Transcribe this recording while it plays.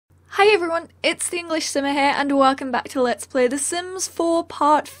Hi everyone, it's the EnglishSimmer here and welcome back to Let's Play The Sims 4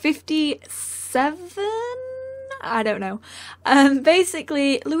 part 57? I don't know.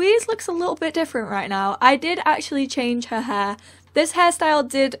 Basically, Louise looks a little bit different right now. I did actually change her hair. This hairstyle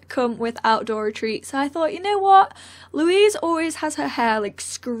did come with Outdoor Retreat, so I thought, you know what? Louise always has her hair like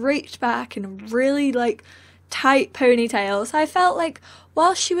scraped back and really like tight ponytail, so I felt like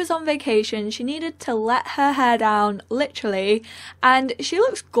while she was on vacation she needed to let her hair down, literally, and she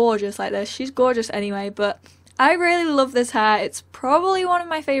looks gorgeous like this. She's gorgeous anyway, but I really love this hair. It's probably one of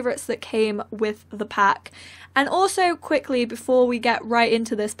my favourites that came with the pack. And also, quickly, before we get right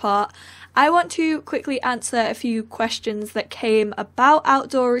into this part, I want to quickly answer a few questions that came about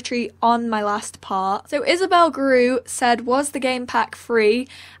Outdoor Retreat on my last part. So Isabel Guru said, was the game pack free?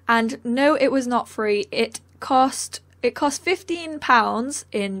 And no, it was not free. It cost £15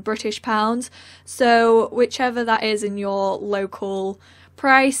 in British pounds, so whichever that is in your local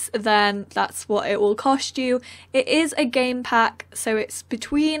price, then that's what it will cost you. It is a game pack, so it's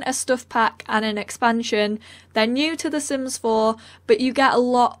between a stuff pack and an expansion. They're new to The Sims 4, but you get a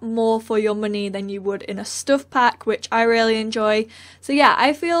lot more for your money than you would in a stuff pack, which I really enjoy. So yeah,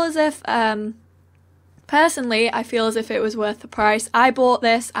 I feel as if personally, I feel as if it was worth the price. I bought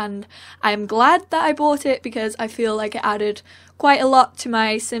this and I'm glad that I bought it because I feel like it added quite a lot to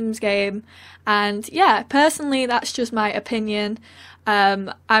my Sims game. And yeah, personally, that's just my opinion.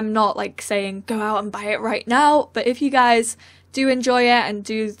 I'm not like saying go out and buy it right now, but if you guys do enjoy it and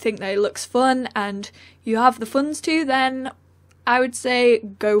do think that it looks fun and you have the funds to, then I would say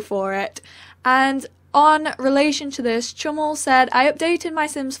go for it. And on relation to this, Chummel said, I updated my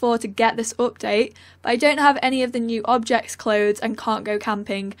Sims 4 to get this update, but I don't have any of the new objects clothes and can't go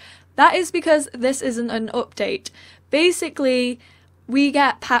camping. That is because this isn't an update. Basically, we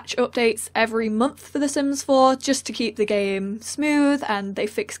get patch updates every month for The Sims 4 just to keep the game smooth, and they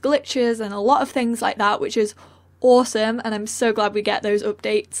fix glitches and a lot of things like that, which is awesome, and I'm so glad we get those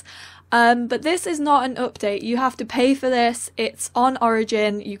updates. But this is not an update. You have to pay for this. It's on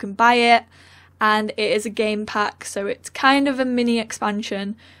Origin. You can buy it. And it is a game pack, so it's kind of a mini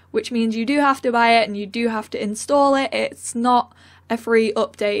expansion, which means you do have to buy it and you do have to install it. It's not a free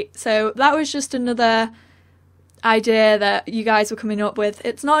update. So that was just another idea that you guys were coming up with.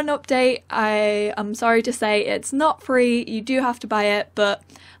 It's not an update. I am sorry to say it's not free. You do have to buy it, but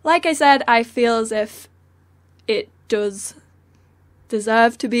like I said, I feel as if it does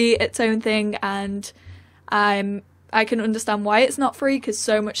deserve to be its own thing, and I can understand why it's not free because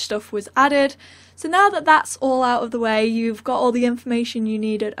so much stuff was added. So now that that's all out of the way, you've got all the information you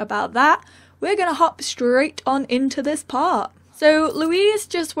needed about that, we're going to hop straight on into this part. So Louise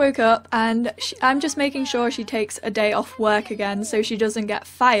just woke up and I'm just making sure she takes a day off work again so she doesn't get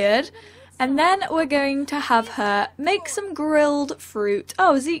fired. And then we're going to have her make some grilled fruit.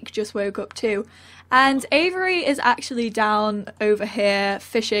 Oh, Zeke just woke up too. And Avery is actually down over here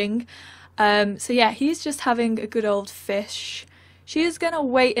fishing. So yeah, he's just having a good old fish. She is going to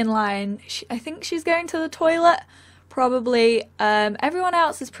wait in line. I think she's going to the toilet, probably. Everyone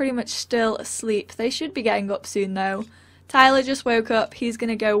else is pretty much still asleep. They should be getting up soon though. Tyler just woke up. He's going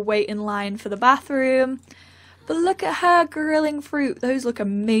to go wait in line for the bathroom. But look at her grilling fruit. Those look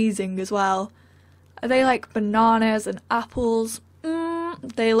amazing as well. Are they like bananas and apples?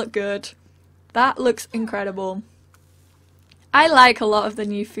 They look good. That looks incredible. I like a lot of the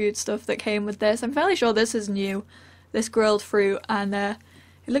new food stuff that came with this. I'm fairly sure this is new, this grilled fruit, and it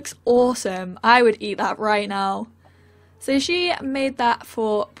looks awesome. I would eat that right now. So she made that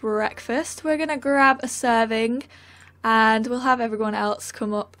for breakfast. We're going to grab a serving, and we'll have everyone else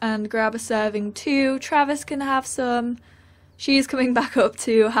come up and grab a serving too. Travis can have some. She's coming back up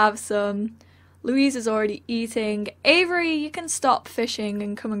to have some. Louise is already eating. Avery, you can stop fishing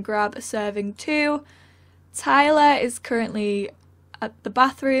and come and grab a serving too. Tyler is currently at the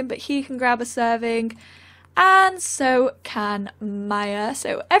bathroom, but he can grab a serving, and so can Maya.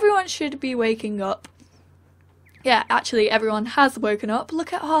 So everyone should be waking up. Yeah, actually everyone has woken up.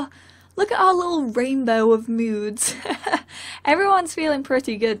 Look at our little rainbow of moods. Everyone's feeling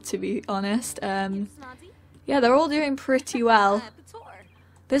pretty good, to be honest. Yeah, they're all doing pretty well.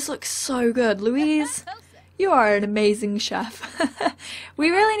 This looks so good. Louise, you are an amazing chef. We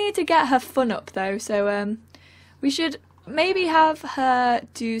really need to get her fun up though, so we should maybe have her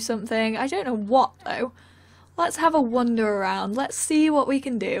do something. I don't know what though. Let's have a wander around. Let's see what we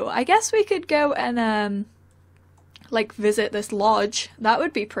can do. I guess we could go and like visit this lodge. That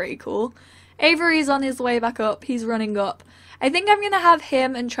would be pretty cool. Avery's on his way back up. He's running up. I think I'm gonna have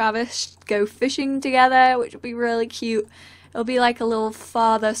him and Travis go fishing together, which would be really cute. It'll be like a little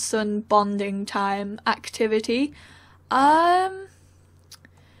father-son bonding time activity.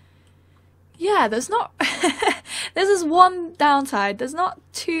 yeah, there's not there's this one downside. There's not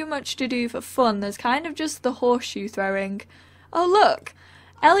too much to do for fun. There's kind of just the horseshoe throwing. Oh look,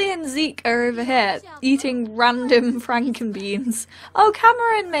 Ellie and Zeke are over here eating random frankenbeans. Oh,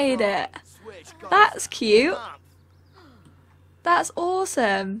 Cameron made it. That's cute. That's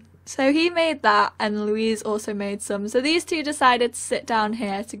awesome. So he made that and Louise also made some. So these two decided to sit down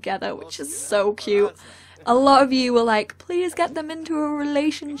here together, which is so cute. A lot of you were like, please get them into a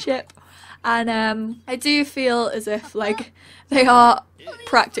relationship. And I do feel as if like they are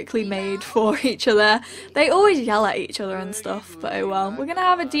practically made for each other. They always yell at each other and stuff, but oh well. We're gonna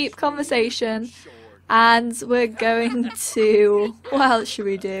have a deep conversation and we're going to, what else should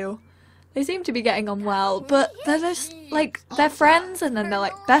we do? They seem to be getting on well, but they're just like, they're friends and then they're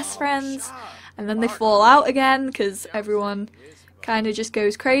like best friends and then they fall out again because everyone kind of just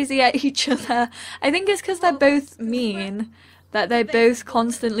goes crazy at each other. I think it's because they're both mean that they both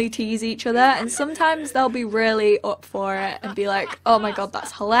constantly tease each other, and sometimes they'll be really up for it and be like, oh my god,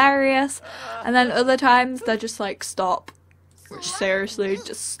 that's hilarious, and then other times they're just like, stop, which seriously,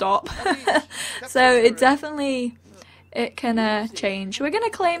 just stop. So it definitely, it can change. We're gonna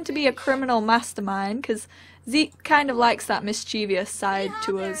claim to be a criminal mastermind because Zeke kind of likes that mischievous side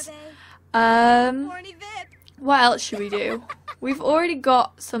to us. What else should we do? We've already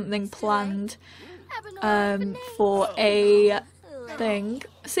got something planned for a thing.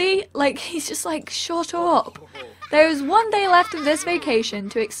 See, like, he's just like, shut up. There's 1 day left of this vacation.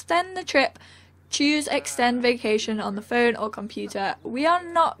 To extend the trip, choose extend vacation on the phone or computer. We are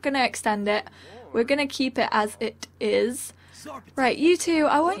not gonna extend it. We're gonna keep it as it is. Right, you two,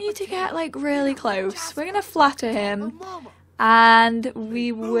 I want you to get like really close. We're gonna flatter him and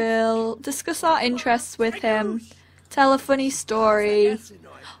we will discuss our interests with him, tell a funny story.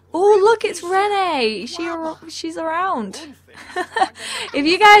 Oh look, it's Renee! She's around. If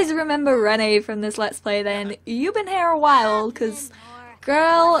you guys remember Renee from this Let's Play, then you've been here a while, because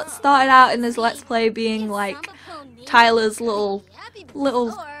girl started out in this Let's Play being like Tyler's little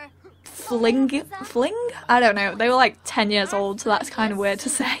fling? I don't know. They were like 10 years old, so that's kind of weird to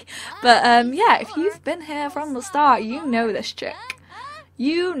say. But yeah, if you've been here from the start, you know this chick.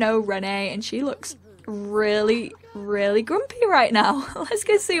 You know Renee, and she looks really grumpy right now. Let's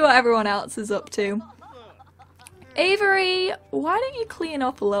go see what everyone else is up to. Avery, why don't you clean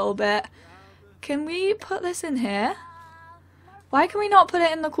up a little bit? Can we put this in here? Why can we not put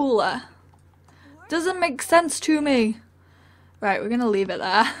it in the cooler? Doesn't make sense to me. Right, we're gonna leave it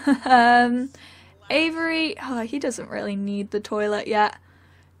there. Avery, oh, he doesn't really need the toilet yet.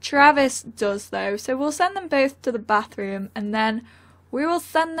 Travis does though, so we'll send them both to the bathroom and then we will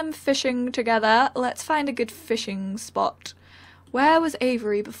send them fishing together. Let's find a good fishing spot. Where was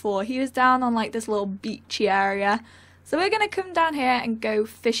Avery before? He was down on like this little beachy area. So we're gonna come down here and go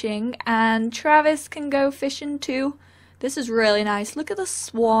fishing, and Travis can go fishing too. This is really nice. Look at the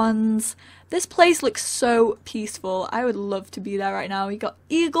swans. This place looks so peaceful. I would love to be there right now. We got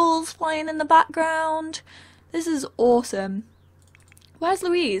eagles flying in the background. This is awesome. Where's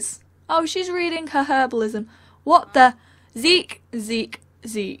Louise? Oh, she's reading her herbalism. What the? Zeke.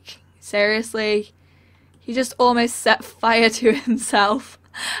 Seriously? He just almost set fire to himself.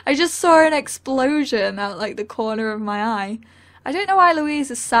 I just saw an explosion out like the corner of my eye. I don't know why Louise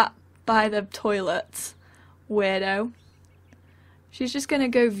is sat by the toilet. Weirdo. She's just gonna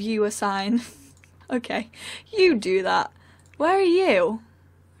go view a sign. Okay, you do that. Where are you?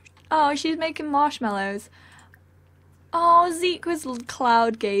 Oh, she's making marshmallows. Oh, Zeke was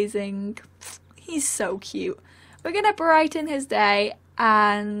cloud gazing. He's so cute. We're gonna brighten his day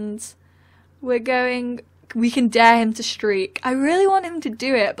and we can dare him to streak. I really want him to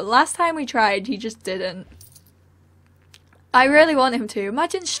do it, but last time we tried, he just didn't. I really want him to.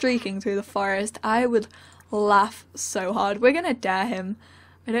 Imagine streaking through the forest. I would laugh so hard. We're gonna dare him.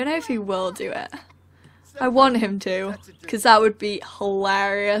 I don't know if he will do it. I want him to, because that would be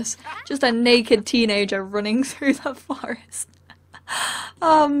hilarious. Just a naked teenager running through the forest.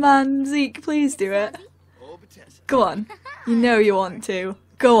 Oh man, Zeke, please do it. Go on. You know you want to.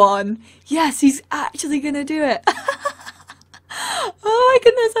 Go on. Yes, he's actually gonna do it. Oh my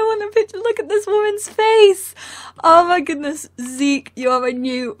goodness, I want a picture. Look at this woman's face. Oh my goodness, Zeke, you are my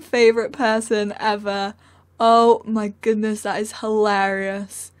new favourite person ever. Oh my goodness, that is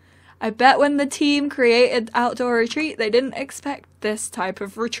hilarious. I bet when the team created Outdoor Retreat, they didn't expect this type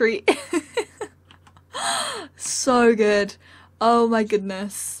of retreat. So good. Oh my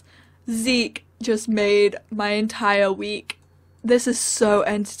goodness. Zeke just made my entire week. This is so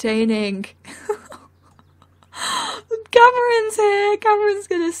entertaining. Cameron's here. Cameron's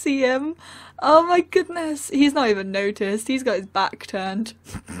gonna see him. Oh my goodness. He's not even noticed. He's got his back turned.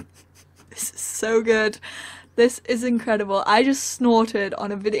 This is so good. This is incredible. I just snorted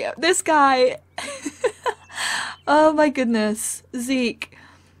on a video. This guy. Oh my goodness. Zeke.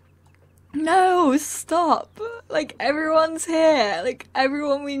 No, stop. Like, everyone's here. Like,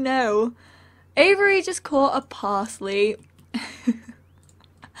 everyone we know. Avery just caught a parsley.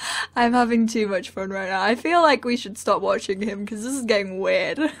 I'm having too much fun right now. I feel like we should stop watching him because this is getting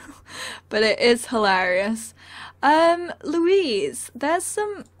weird. But it is hilarious. Louise, there's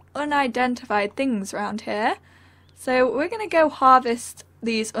some unidentified things around here. So we're going to go harvest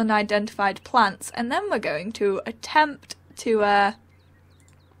these unidentified plants, and then we're going to attempt to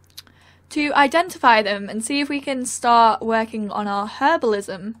identify them and see if we can start working on our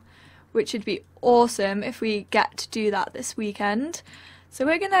herbalism, which would be awesome if we get to do that this weekend. So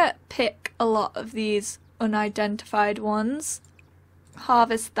we're going to pick a lot of these unidentified ones,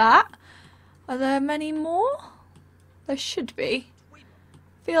 harvest that. Are there many more? There should be.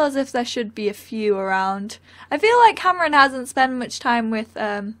 I feel as if there should be a few around. I feel like Cameron hasn't spent much time with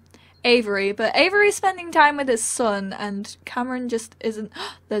Avery, but Avery's spending time with his son, and Cameron just isn't.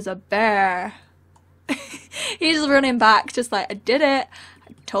 There's a bear. He's running back, just like, I did it.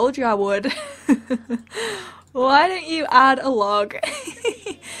 I told you I would. Why don't you add a log?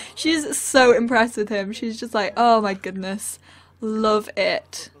 She's so impressed with him. She's just like, oh my goodness. Love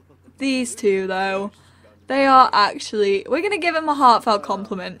it. These two, though. They are actually... We're going to give him a heartfelt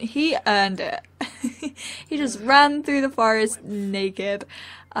compliment. He earned it. He just ran through the forest naked.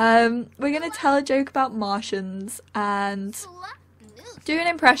 We're going to tell a joke about Martians and do an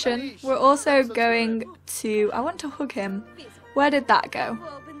impression. We're also going to... I want to hug him. Where did that go?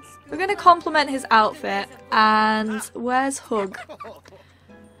 We're going to compliment his outfit. And where's Hug?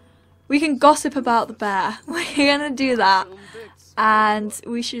 We can gossip about the bear. We're going to do that. And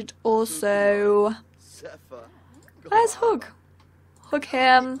we should also... Where's Hug? Hug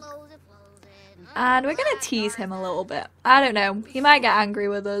him. And we're going to tease him a little bit. I don't know. He might get angry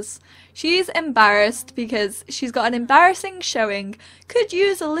with us. She's embarrassed because she's got an embarrassing showing. Could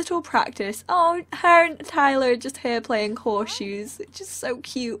use a little practice. Oh, her and Tyler are just here playing horseshoes. It's just so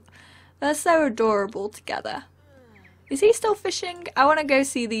cute. They're so adorable together. Is he still fishing? I want to go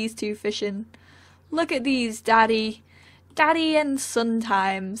see these two fishing. Look at these daddy and son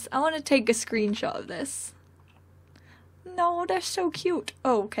times. I want to take a screenshot of this. No, they're so cute.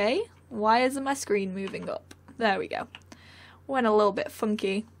 Okay, why isn't my screen moving up? There we go. Went a little bit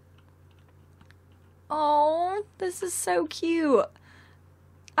funky. Oh, this is so cute.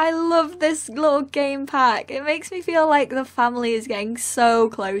 I love this little game pack. It makes me feel like the family is getting so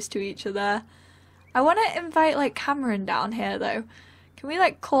close to each other. I want to invite like Cameron down here though. Can we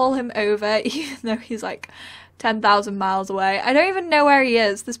like call him over even though he's like 10,000 miles away? I don't even know where he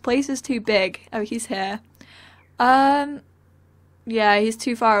is. This place is too big. Oh, he's here. Yeah, he's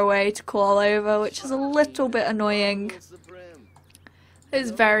too far away to call over, which is a little bit annoying.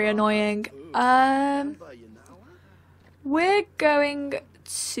 It's very annoying. We're gonna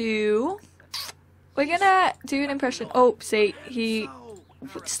do an impression. Oh, see,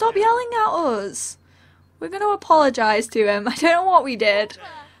 stop yelling at us. We're gonna apologize to him. I don't know what we did,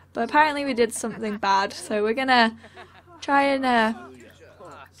 but apparently we did something bad. So we're gonna try and,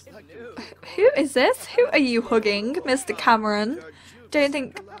 who is this? Who are you hugging, Mr. Cameron? Don't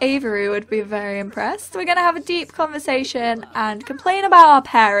think Avery would be very impressed. We're gonna have a deep conversation and complain about our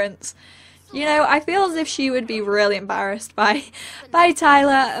parents. You know, I feel as if she would be really embarrassed by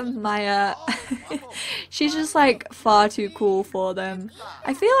Tyler and Maya. She's just like far too cool for them.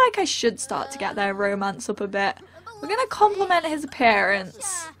 I feel like I should start to get their romance up a bit. We're gonna compliment his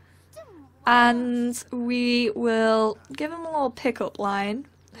appearance. And we will give him a little pickup line.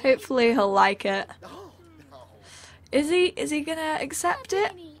 Hopefully he'll like it. Is he gonna accept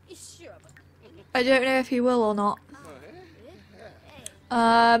it? I don't know if he will or not.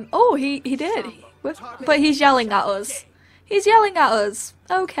 Oh, he did. But he's yelling at us. He's yelling at us.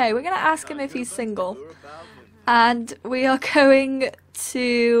 Okay, we're gonna ask him if he's single. And we are going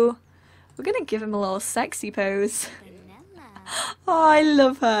to... We're gonna give him a little sexy pose. Oh, I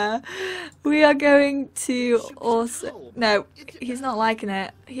love her. We are going to also... No, he's not liking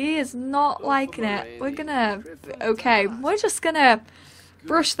it. He is not liking it. We're gonna... Okay, we're just gonna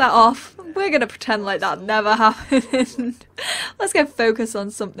brush that off. We're gonna pretend like that never happened. Let's go focus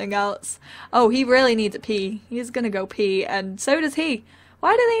on something else. Oh, he really needs a pee. He's gonna go pee, and so does he.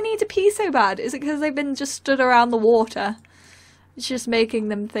 Why do they need to pee so bad? Is it because they've been just stood around the water? It's just making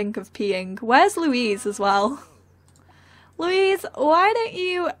them think of peeing. Where's Louise as well? Louise, why don't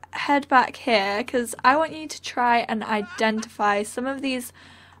you head back here, because I want you to try and identify some of these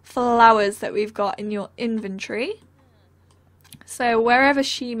flowers that we've got in your inventory. So wherever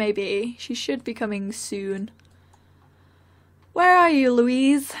she may be, she should be coming soon. Where are you,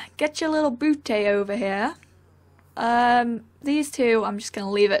 Louise? Get your little booty over here. These two, I'm just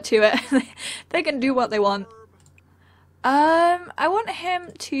gonna leave it to it. They can do what they want. I want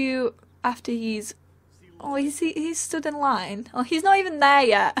him to, after he's... Oh, he's stood in line. Oh, he's not even there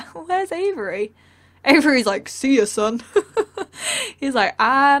yet. Where's Avery? Avery's like, see ya, son. He's like,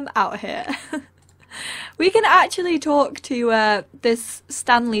 I'm out of here. We can actually talk to this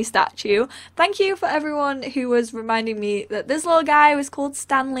Stanley statue. Thank you for everyone who was reminding me that this little guy was called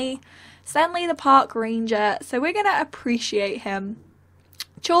Stanley. Stanley the park ranger. So we're going to appreciate him.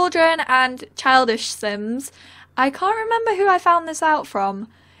 Children and childish Sims. I can't remember who I found this out from.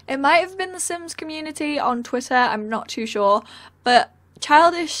 It might have been the Sims community on Twitter. I'm not too sure. But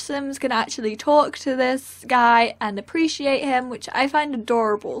childish Sims can actually talk to this guy and appreciate him, which I find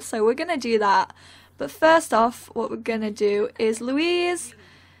adorable. So we're going to do that. But first off, what we're going to do is, Louise,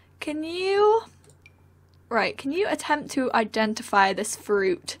 can you attempt to identify this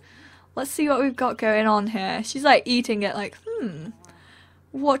fruit? Let's see what we've got going on here. She's like eating it like,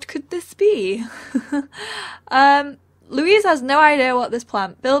 what could this be? Louise has no idea what this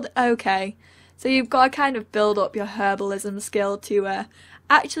plant. Okay. So you've got to kind of build up your herbalism skill to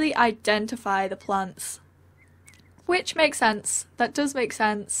actually identify the plants. Which makes sense. That does make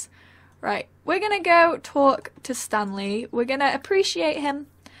sense. Right, we're going to go talk to Stanley. We're going to appreciate him.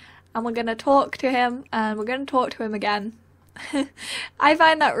 And we're going to talk to him. And we're going to talk to him again. I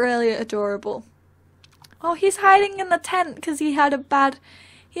find that really adorable. Oh, he's hiding in the tent because he had a bad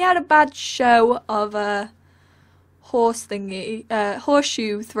show of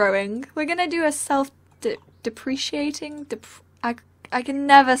horseshoe throwing. We're gonna do a self-depreciating. I can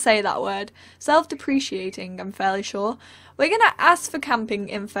never say that word. Self-depreciating. I'm fairly sure. We're gonna ask for camping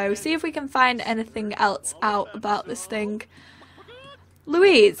info. See if we can find anything else out about this thing.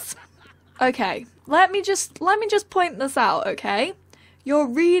 Louise. Okay. Let me just point this out. Okay. You're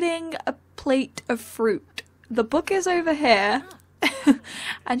reading a plate of fruit. The book is over here,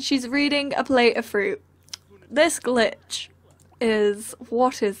 and she's reading a plate of fruit. This glitch is...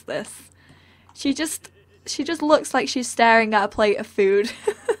 What is this? She just looks like she's staring at a plate of food.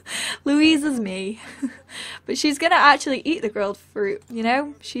 Louise is me. But she's gonna actually eat the grilled fruit, you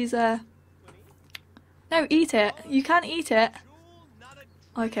know? She's No, eat it. You can't eat it.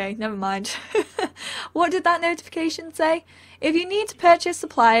 Okay, never mind. What did that notification say? If you need to purchase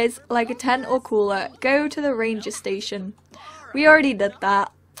supplies, like a tent or cooler, go to the ranger station. We already did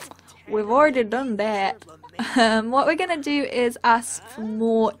that. We've already done that. What we're going to do is ask for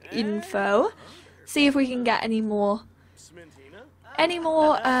more info. See if we can get any more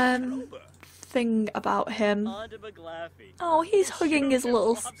thing about him. Oh, he's hugging his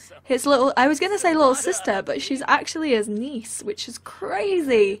little, I was going to say little sister, but she's actually his niece, which is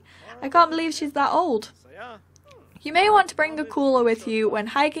crazy. I can't believe she's that old. You may want to bring a cooler with you when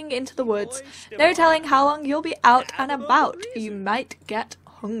hiking into the woods. No telling how long you'll be out and about. You might get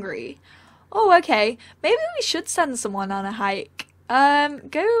hungry. Oh, okay. Maybe we should send someone on a hike.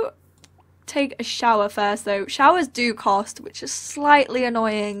 Go take a shower first, though. Showers do cost, which is slightly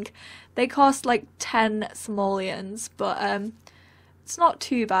annoying. They cost like 10 simoleons, but it's not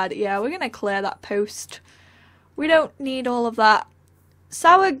too bad. Yeah, we're gonna clear that post. We don't need all of that.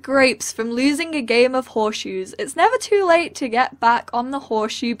 Sour grapes from losing a game of horseshoes. It's never too late to get back on the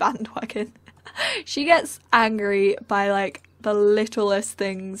horseshoe bandwagon. She gets angry by like the littlest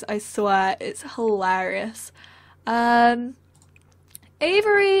things, I swear. It's hilarious. Avery,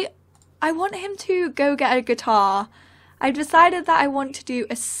 I want him to go get a guitar. I've decided that I want to do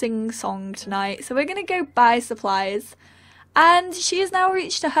a sing-song tonight, so we're going to go buy supplies. And she has now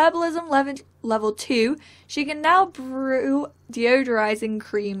reached a herbalism level 2. She can now brew deodorizing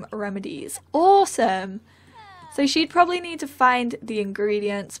cream remedies. Awesome! So she'd probably need to find the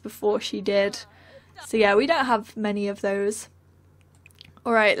ingredients before she did. So yeah, we don't have many of those.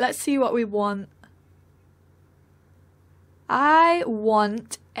 Alright, let's see what we want. I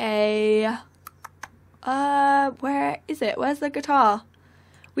want a... where is it? Where's the guitar?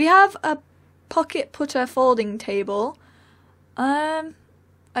 We have a pocket putter folding table.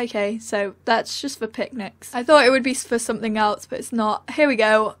 Okay, so that's just for picnics. I thought it would be for something else, but it's not. Here we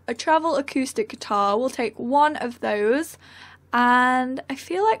go. A travel acoustic guitar. We'll take one of those. And I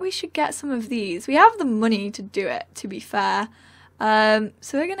feel like we should get some of these. We have the money to do it, to be fair. So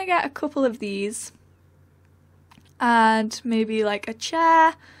we're going to get a couple of these. And maybe like a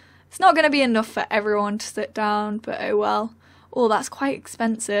chair. It's not going to be enough for everyone to sit down, but oh well. Oh, that's quite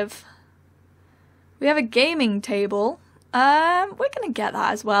expensive. We have a gaming table. We're going to get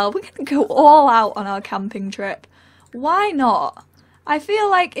that as well. We're going to go all out on our camping trip. Why not? I feel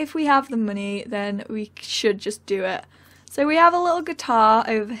like if we have the money, then we should just do it. So we have a little guitar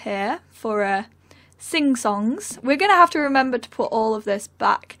over here for sing songs. We're going to have to remember to put all of this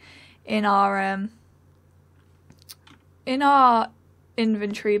back in our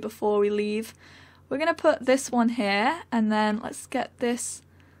inventory before we leave. We're going to put this one here, and then let's get this.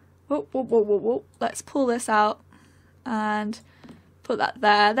 Whoa, whoa, whoa, whoa, whoa. Let's pull this out and put that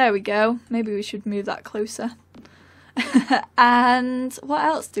there. There we go. Maybe we should move that closer. And what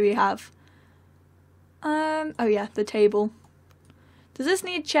else do we have? Oh yeah, the table. Does this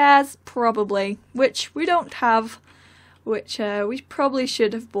need chairs? Probably. Which we don't have. Which we probably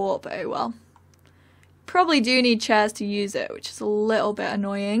should have bought, but oh well. Probably do need chairs to use it, which is a little bit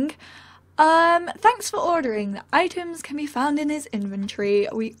annoying. Thanks for ordering. The items can be found in his inventory.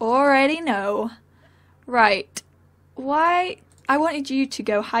 We already know. Right. Why? I wanted you to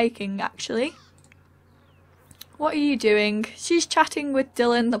go hiking, actually. What are you doing? She's chatting with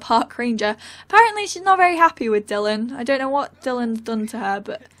Dylan, the park ranger. Apparently she's not very happy with Dylan. I don't know what Dylan's done to her,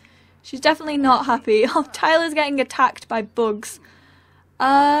 but she's definitely not happy. Oh, Tyler's getting attacked by bugs.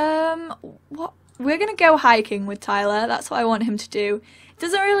 What? We're gonna go hiking with Tyler. That's what I want him to do. It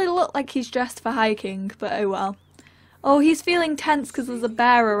doesn't really look like he's dressed for hiking, but oh well. Oh, he's feeling tense because there's a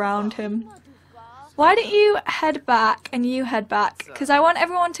bear around him. Why don't you head back and you head back? Because I want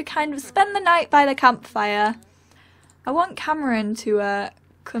everyone to kind of spend the night by the campfire. I want Cameron to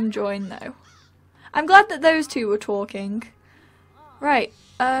come join though. I'm glad that those two were talking. Right,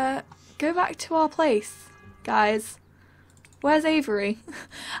 go back to our place, guys. Where's Avery?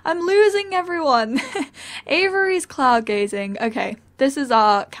 I'm losing everyone. Avery's cloud gazing. Okay, this is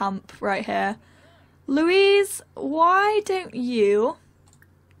our camp right here. Louise, why don't you...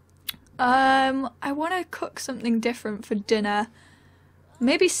 I want to cook something different for dinner.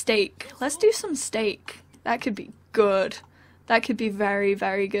 Maybe steak. Let's do some steak. That could be good. That could be very,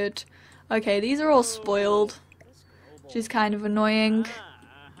 very good. Okay, these are all spoiled, which is kind of annoying.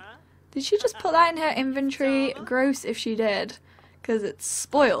 Did she just put that in her inventory? Gross if she did, because it's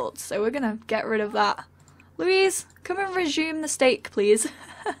spoiled, so we're gonna get rid of that. Louise, come and resume the steak, please.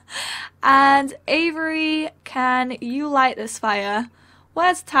 And Avery, can you light this fire?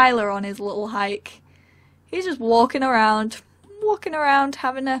 Where's Tyler on his little hike? He's just walking around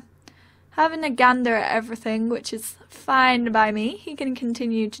having a gander at everything, which is fine by me. He can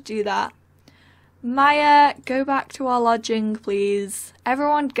continue to do that. Maya, go back to our lodging, please.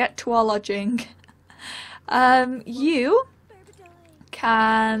 Everyone get to our lodging. You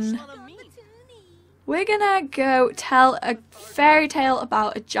can... We're gonna go tell a fairy tale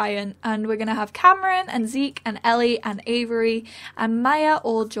about a giant, and we're gonna have Cameron and Zeke and Ellie and Avery and Maya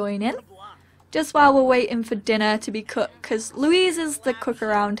all join in. Just while we're waiting for dinner to be cooked, because Louise is the cook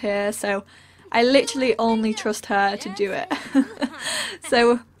around here, so I literally only trust her to do it.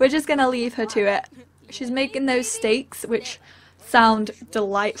 So we're just going to leave her to it. She's making those steaks, which sound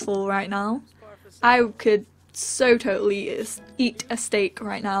delightful right now. I could so totally eat a steak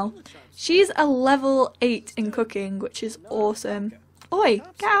right now. She's a level 8 in cooking, which is awesome. Oi,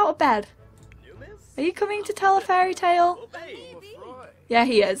 get out of bed. Are you coming to tell a fairy tale? Yeah,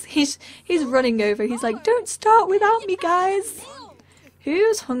 he is. He's running over. He's like, don't start without me, guys.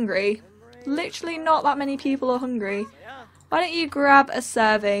 Who's hungry? Literally not that many people are hungry. Why don't you grab a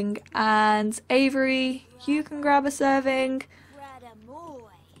serving? And Avery, you can grab a serving.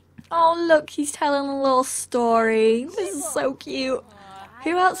 Oh, look, he's telling a little story. This is so cute.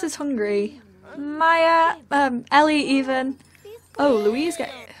 Who else is hungry? Maya, Ellie even. Oh, Louise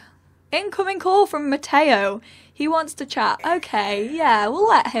get incoming call from Mateo. He wants to chat. Okay, yeah, we'll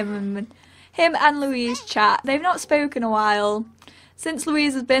let him and Louise chat. They've not spoken a while since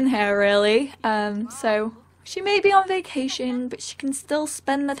Louise has been here, really. So she may be on vacation, but she can still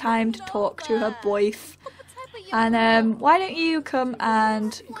spend the time to talk to her boyf. And why don't you come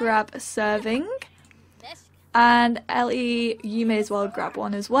and grab a serving? And Ellie, you may as well grab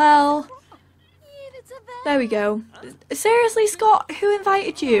one as well. There we go. Seriously, Scott, who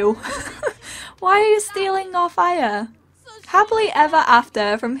invited you? Why are you stealing our fire? Happily ever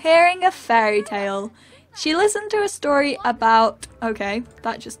after, from hearing a fairy tale. She listened to a story about... Okay,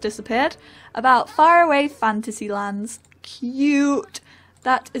 that just disappeared. About faraway fantasy lands. Cute.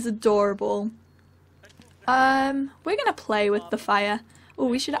 That is adorable. We're gonna play with the fire. Oh,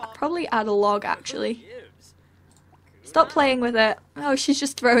 we should probably add a log, actually. Stop playing with it. Oh, she's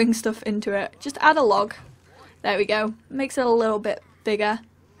just throwing stuff into it. Just add a log. There we go. Makes it a little bit bigger.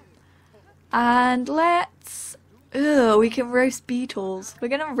 And let's... Ugh, we can roast beetles. We're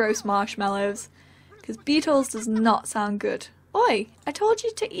gonna roast marshmallows. Because beetles does not sound good. Oi, I told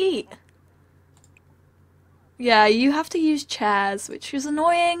you to eat. Yeah, you have to use chairs, which is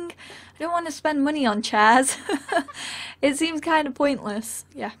annoying. I don't want to spend money on chairs. It seems kind of pointless.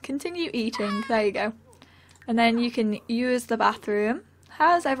 Yeah, continue eating. There you go. And then you can use the bathroom.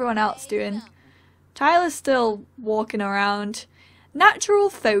 How's everyone else doing? Tyler's still walking around. Natural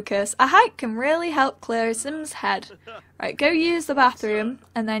focus. A hike can really help clear a Sim's head. Right, go use the bathroom,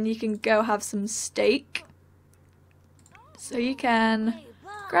 and then you can go have some steak. So you can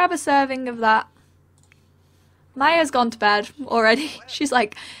grab a serving of that. Maya's gone to bed already. She's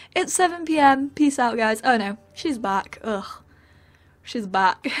like, it's 7 PM, peace out guys. Oh no, she's back. Ugh. She's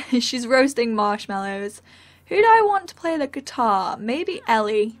back. She's roasting marshmallows. Who do I want to play the guitar? Maybe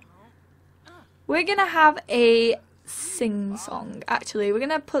Ellie. We're gonna have a sing-song. Actually, we're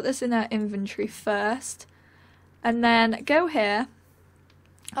gonna put this in our inventory first. And then go here.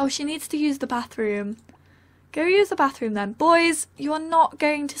 Oh, she needs to use the bathroom. Go use the bathroom then. Boys, you are not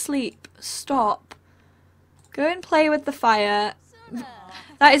going to sleep. Stop. Go and play with the fire.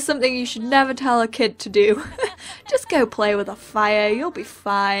 That is something you should never tell a kid to do. Just go play with a fire. You'll be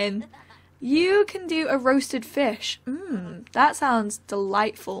fine. You can do a roasted fish. That sounds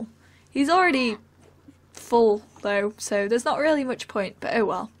delightful. He's already full though, so there's not really much point, but oh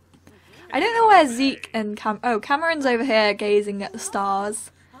well. I don't know where Zeke and Cameron's over here gazing at the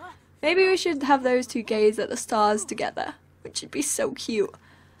stars. Maybe we should have those two gaze at the stars together, which would be so cute.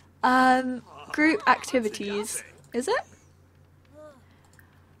 Group activities. Is it?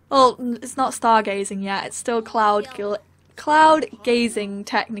 Well, it's not stargazing yet. It's still cloud gazing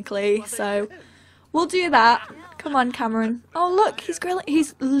technically. So we'll do that. Come on, Cameron. Oh look, he's grilling.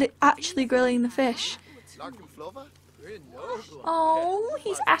 He's actually grilling the fish. Oh,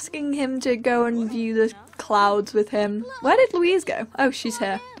 he's asking him to go and view the clouds with him. Where did Louise go? Oh, she's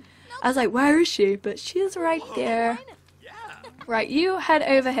here. I was like, where is she? But she's right there. Right, you head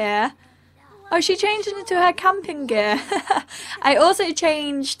over here. Oh, she changed into her camping gear. I also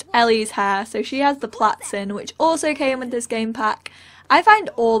changed Ellie's hair, so she has the plaits in, which also came with this game pack. I find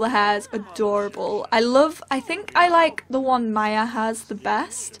all the hairs adorable. I think I like the one Maya has the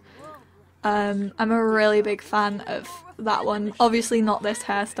best. I'm a really big fan of that one. Obviously not this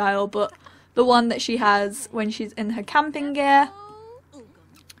hairstyle, but the one that she has when she's in her camping gear.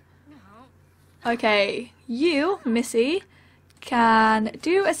 Okay, you, Missy, can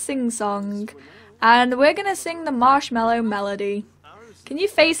do a sing-song, and we're gonna sing the Marshmallow Melody. Can you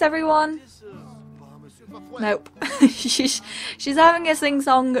face everyone? Nope. She's having a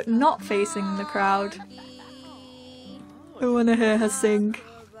sing-song not facing the crowd. I wanna hear her sing.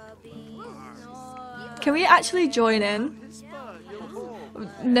 Can we actually join in?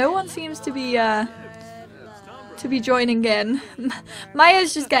 No one seems to be joining in.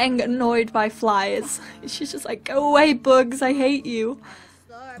 Maya's just getting annoyed by flies. She's just like, go away bugs, I hate you.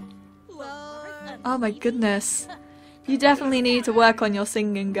 Oh my goodness. You definitely need to work on your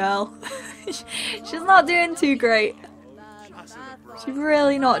singing, girl. She's not doing too great. She's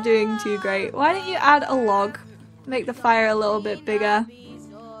really not doing too great. Why don't you add a log? Make the fire a little bit bigger.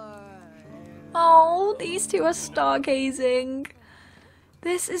 Oh, these two are stargazing.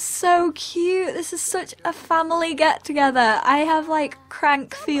 This is so cute. This is such a family get-together. I have like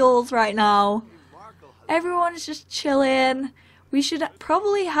crank feels right now. Everyone's just chilling. We should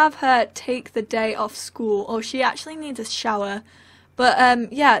probably have her take the day off school, or she actually needs a shower. But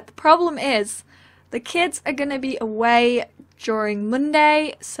yeah, the problem is the kids are gonna be away during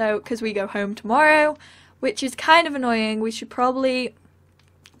Monday, so because we go home tomorrow, which is kind of annoying. We should probably,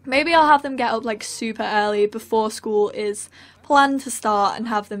 maybe I'll have them get up like super early before school is planned to start and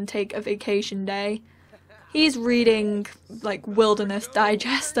have them take a vacation day. He's reading like Wilderness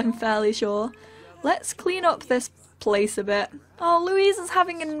Digest, I'm fairly sure. Let's clean up this place a bit. Oh, Louise is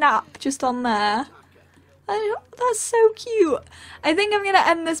having a nap just on there. That's so cute. I think I'm going to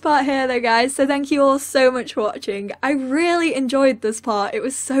end this part here though, guys, so thank you all so much for watching. I really enjoyed this part. It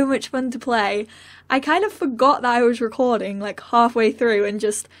was so much fun to play. I kind of forgot that I was recording like halfway through and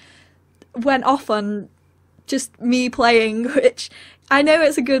just went off on just me playing, which I know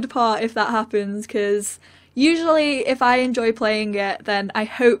it's a good part if that happens, because usually if I enjoy playing it, then I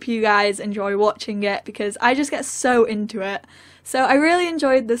hope you guys enjoy watching it, because I just get so into it. So I really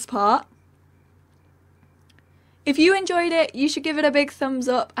enjoyed this part. If you enjoyed it, you should give it a big thumbs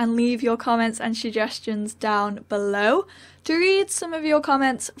up and leave your comments and suggestions down below. To read some of your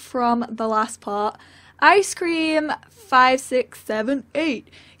comments from the last part, Ice Cream 5678.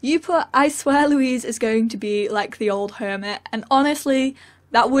 You put, I swear Louise is going to be like the old hermit, and honestly,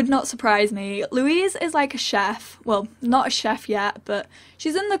 that would not surprise me. Louise is like a chef. Well, not a chef yet, but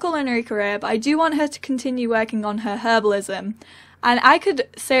she's in the culinary career, but I do want her to continue working on her herbalism. And I could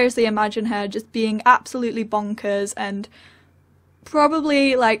seriously imagine her just being absolutely bonkers and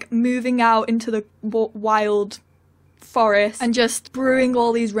probably like moving out into the wild forest and just brewing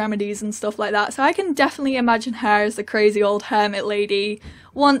all these remedies and stuff like that. So I can definitely imagine her as the crazy old hermit lady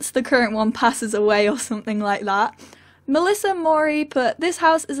once the current one passes away or something like that. Melissa Mori put, "This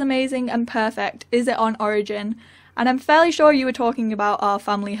house is amazing and perfect. Is it on Origin?" And I'm fairly sure you were talking about our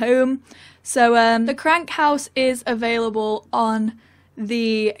family home. So the Crank house is available on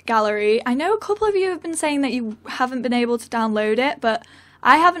the gallery. I know a couple of you have been saying that you haven't been able to download it, but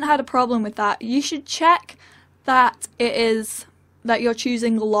I haven't had a problem with that. You should check that you're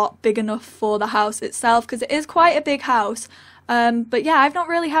choosing a lot big enough for the house itself, because it is quite a big house. But yeah, I've not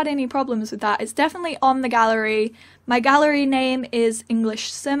really had any problems with that. It's definitely on the gallery. My gallery name is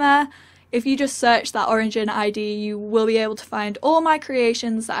EnglishSimmer. If you just search that Origin ID, you will be able to find all my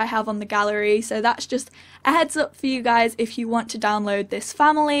creations that I have on the gallery. So that's just a heads up for you guys if you want to download this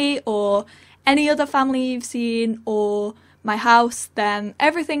family or any other family you've seen or my house, then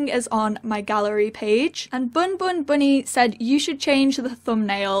everything is on my gallery page. And Bun Bun Bunny said you should change the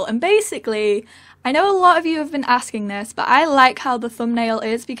thumbnail, and basically I know a lot of you have been asking this, but I like how the thumbnail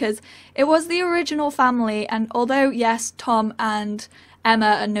is because it was the original family, and although yes, Tom and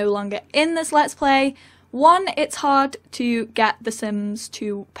Emma are no longer in this Let's Play, one, it's hard to get the Sims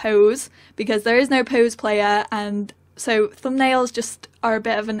to pose because there is no pose player, and so thumbnails just are a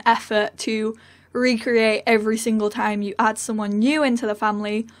bit of an effort to recreate every single time you add someone new into the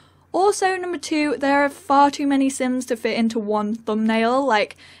family. Also, number two, there are far too many Sims to fit into one thumbnail.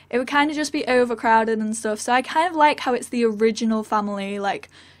 Like, it would kind of just be overcrowded and stuff, so I kind of like how it's the original family, like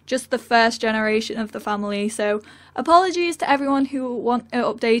just the first generation of the family. So apologies to everyone who want it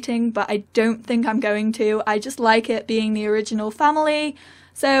updating, but I don't think I'm going to. I just like it being the original family.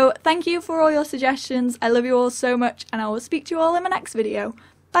 So thank you for all your suggestions. I love you all so much, and I will speak to you all in my next video.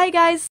 Bye guys!